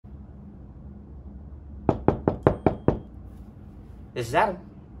This is Adam.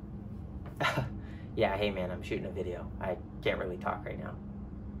 Yeah, hey man, I'm shooting a video. I can't really talk right now.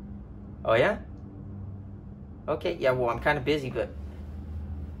 Oh yeah? Okay, yeah, well, I'm kind of busy, but...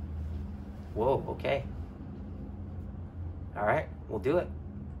 Whoa, okay. All right, we'll do it.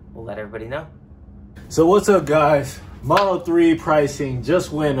 We'll let everybody know. So what's up, guys? Model 3 pricing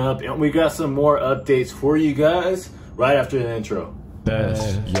just went up, and we got some more updates for you guys right after the intro.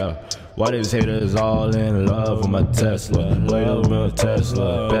 Yeah. Why these haters all in love with my Tesla? Wait up with my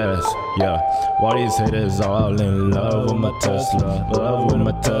Tesla. Best, yeah. Why these haters all in love with my Tesla? Love with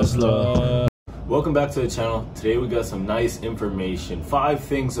my Tesla. Welcome back to the channel. Today we got some nice information. 5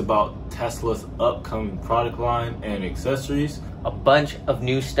 things about Tesla's upcoming product line and accessories. A bunch of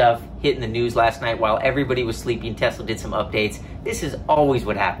new stuff hitting the news last night while everybody was sleeping. Tesla did some updates. This is always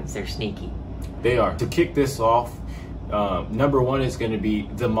what happens. They're sneaky. They are. To kick this off, number 1 is going to be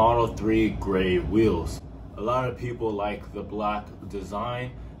the Model 3 gray wheels. A lot of people like the black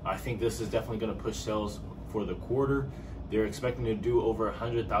design. I think this is definitely going to push sales for the quarter. They're expecting to do over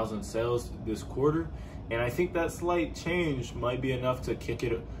 100,000 sales this quarter, and I think that slight change might be enough to kick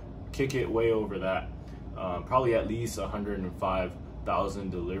it way over that. Probably at least 105,000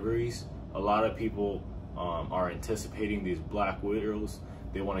 deliveries. A lot of people are anticipating these black wheels.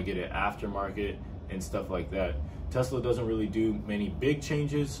 They want to get it aftermarket and stuff like that. Tesla doesn't really do many big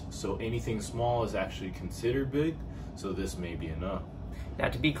changes, so anything small is actually considered big, so this may be enough. Now,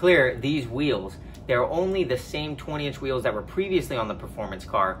 to be clear, these wheels, they're only the same 20-inch wheels that were previously on the performance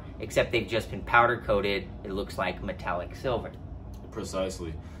car, except they've just been powder coated. It looks like metallic silver.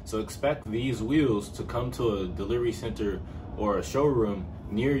 Precisely. So expect these wheels to come to a delivery center or a showroom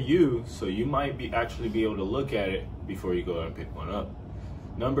near you, so you might actually be able to look at it before you go and pick one up.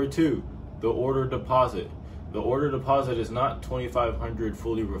 Number 2, the order deposit. The order deposit is not $2,500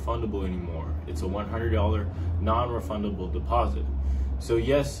 fully refundable anymore. It's a $100 non-refundable deposit. So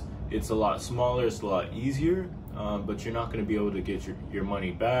yes, it's a lot smaller, it's a lot easier, but you're not going to be able to get your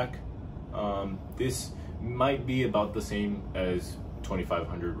money back. This might be about the same as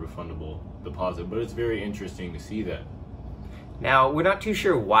 $2,500 refundable deposit, but it's very interesting to see that. Now, we're not too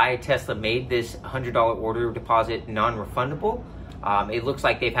sure why Tesla made this $100 order deposit non-refundable. It looks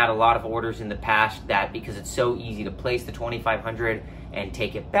like they've had a lot of orders in the past that because it's so easy to place the $2,500 and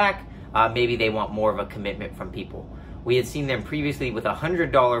take it back, maybe they want more of a commitment from people. We had seen them previously with a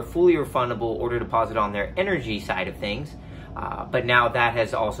 $100 fully refundable order deposit on their energy side of things, but now that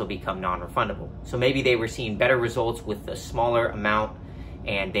has also become non-refundable. So maybe they were seeing better results with a smaller amount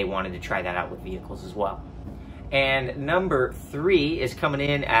and they wanted to try that out with vehicles as well. And number 3 is coming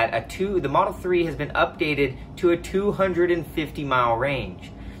in at the Model 3 has been updated to a 250-mile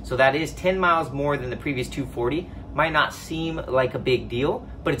range. So that is 10 miles more than the previous 240. Might not seem like a big deal,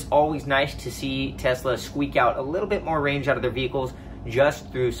 but it's always nice to see Tesla squeak out a little bit more range out of their vehicles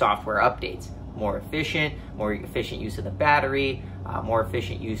just through software updates. More efficient use of the battery, more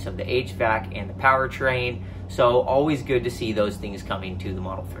efficient use of the HVAC and the powertrain. So always good to see those things coming to the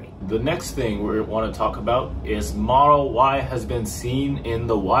Model 3. The next thing we want to talk about is Model Y has been seen in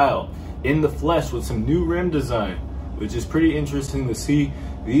the wild, in the flesh, with some new rim design, which is pretty interesting to see.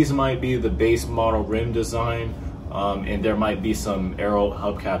 These might be the base model rim design, and there might be some aero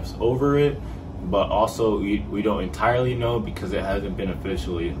hubcaps over it, but also we don't entirely know because it hasn't been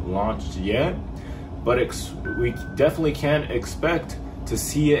officially launched yet. But we definitely can expect to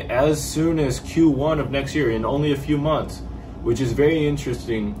see it as soon as Q1 of next year, in only a few months, which is very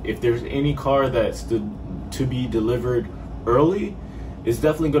interesting. If there's any car that's to be delivered early, it's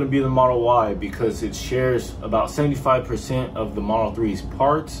definitely going to be the Model Y because it shares about 75% of the Model 3's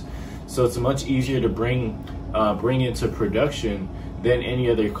parts, so it's much easier to bring into production than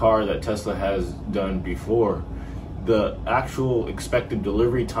any other car that Tesla has done before. The actual expected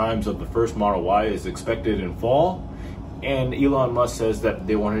delivery times of the first Model Y is expected in fall, and Elon Musk says that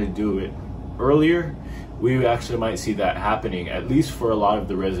they wanted to do it earlier. We actually might see that happening, at least for a lot of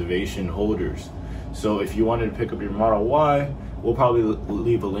the reservation holders. So if you wanted to pick up your Model Y, we'll probably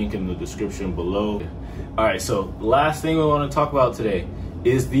leave a link in the description below. All right, so last thing we want to talk about today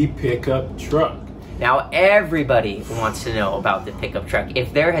is the pickup truck. Now, everybody wants to know about the pickup truck.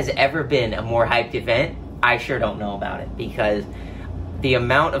 If there has ever been a more hyped event, I sure don't know about it, because the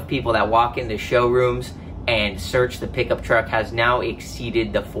amount of people that walk into showrooms and search the pickup truck has now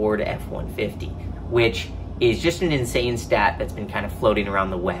exceeded the Ford F-150, which is just an insane stat that's been kind of floating around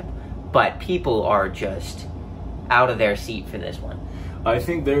the web. But people are just out of their seat for this one. I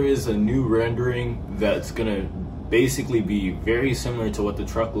think there is a new rendering that's gonna basically be very similar to what the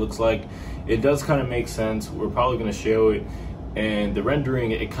truck looks like. It does kind of make sense. We're probably gonna show it, and the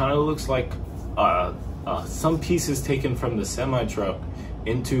rendering, it kind of looks like some pieces taken from the semi-truck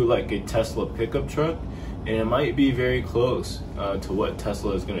into like a Tesla pickup truck, and it might be very close to what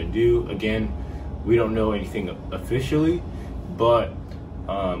Tesla is going to do. Again, we don't know anything officially, but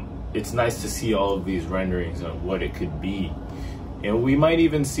it's nice to see all of these renderings of what it could be. And we might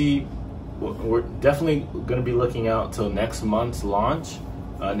even see, we're definitely going to be looking out till next month's launch,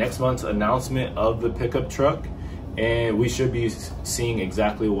 next month's announcement of the pickup truck, and we should be seeing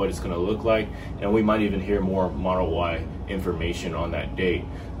exactly what it's going to look like, and we might even hear more Model Y information on that date.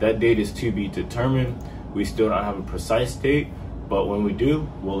 That date is to be determined. We still don't have a precise date, but when we do,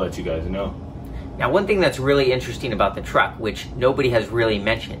 we'll let you guys know. Now, one thing that's really interesting about the truck, which nobody has really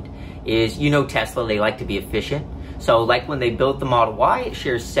mentioned, is, you know, Tesla, they like to be efficient. So like when they built the Model Y, it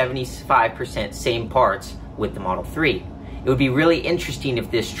shares 75% same parts with the Model 3. It would be really interesting if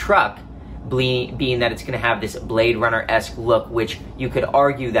this truck, being that it's going to have this Blade Runner-esque look, which you could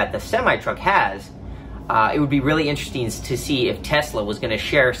argue that the semi-truck has, it would be really interesting to see if Tesla was going to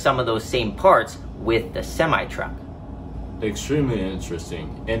share some of those same parts with the semi-truck. Extremely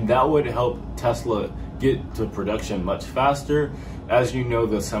interesting, and that would help Tesla get to production much faster. As you know,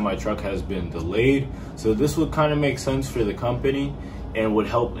 the semi-truck has been delayed, so this would kind of make sense for the company and would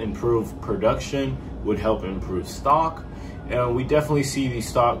help improve production, would help improve stock, and we definitely see the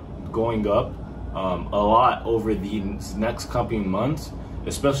stock going up a lot over the next coming months,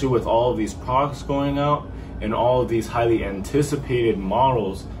 especially with all of these products going out and all of these highly anticipated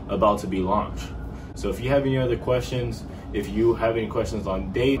models about to be launched. So if you have any other questions, if you have any questions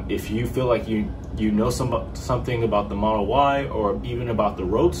on date, if you feel like you know something about the Model Y or even about the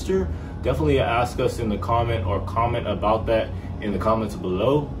Roadster, definitely ask us in the comment or comment about that in the comments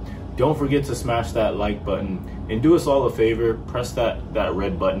below. Don't forget to smash that like button and do us all a favor, press that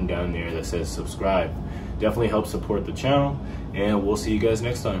red button down there that says subscribe. Definitely help support the channel, and we'll see you guys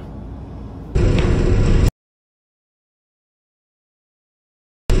next time.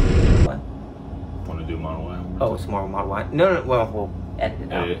 Model Y. Oh, it's more Model Y. No, well, we'll edit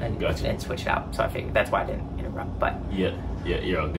it out and switch it out. So I figured that's why I didn't interrupt. But yeah, you're all good.